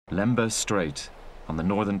Lemba Strait, on the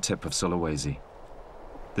northern tip of Sulawesi.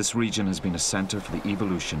 This region has been a center for the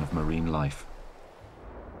evolution of marine life.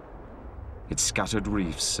 Its scattered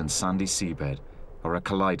reefs and sandy seabed are a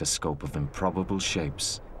kaleidoscope of improbable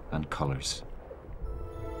shapes and colors.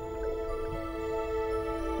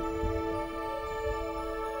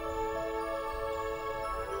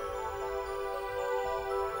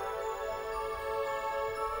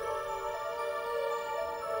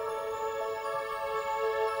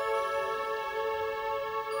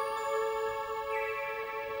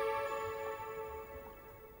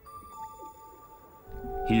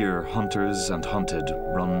 Here, hunters and hunted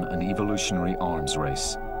run an evolutionary arms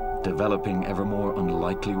race, developing ever more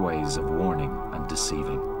unlikely ways of warning and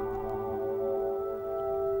deceiving.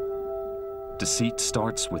 Deceit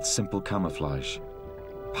starts with simple camouflage.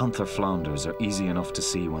 Panther flounders are easy enough to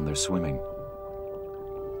see when they're swimming.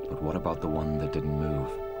 But what about the one that didn't move?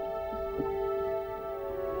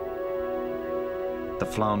 The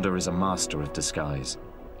flounder is a master of disguise.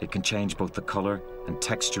 It can change both the color and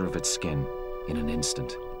texture of its skin in an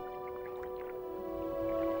instant.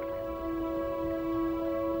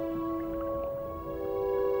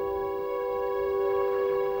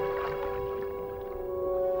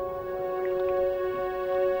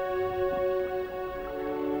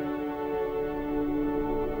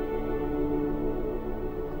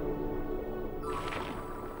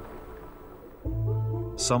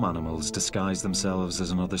 Some animals disguise themselves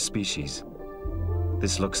as another species.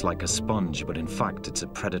 This looks like a sponge, but in fact it's a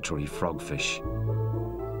predatory frogfish.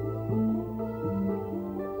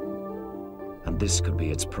 And this could be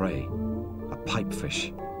its prey, a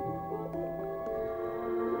pipefish.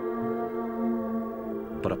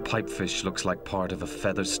 But a pipefish looks like part of a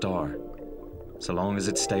feather star. So long as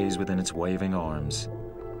it stays within its waving arms,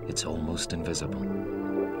 it's almost invisible.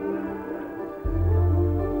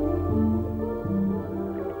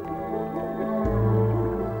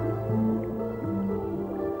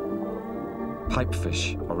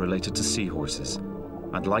 Pipefish are related to seahorses,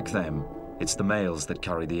 and like them, it's the males that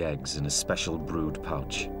carry the eggs in a special brood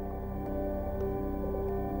pouch.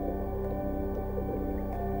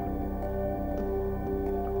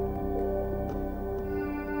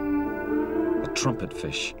 A trumpet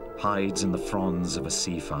fish hides in the fronds of a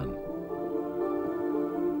sea fan.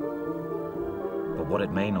 But what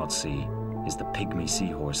it may not see is the pygmy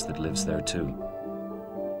seahorse that lives there too.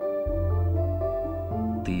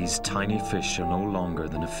 These tiny fish are no longer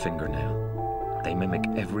than a fingernail. They mimic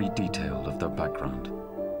every detail of their background.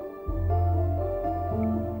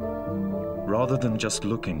 Rather than just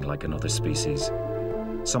looking like another species,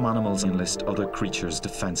 some animals enlist other creatures'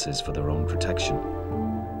 defenses for their own protection.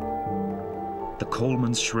 The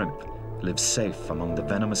Colemans Shrimp lives safe among the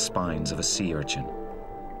venomous spines of a sea urchin.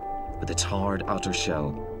 With its hard outer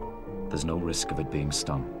shell, there's no risk of it being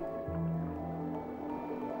stung.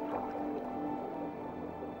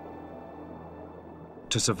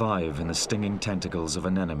 To survive in the stinging tentacles of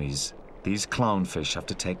anemones, these clownfish have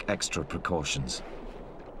to take extra precautions.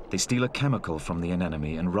 They steal a chemical from the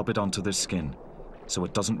anemone and rub it onto their skin, so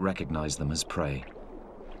it doesn't recognize them as prey.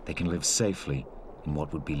 They can live safely in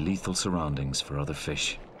what would be lethal surroundings for other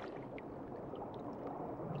fish.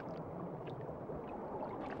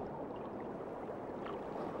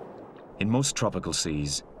 In most tropical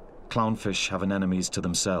seas, clownfish have anemones to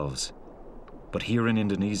themselves. But here in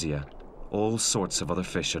Indonesia, all sorts of other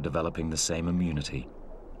fish are developing the same immunity.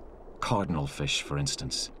 Cardinal fish, for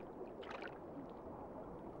instance.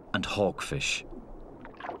 And hawkfish.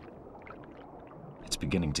 It's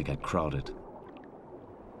beginning to get crowded.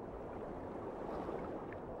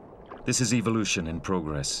 This is evolution in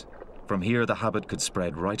progress. From here, the habit could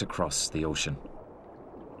spread right across the ocean.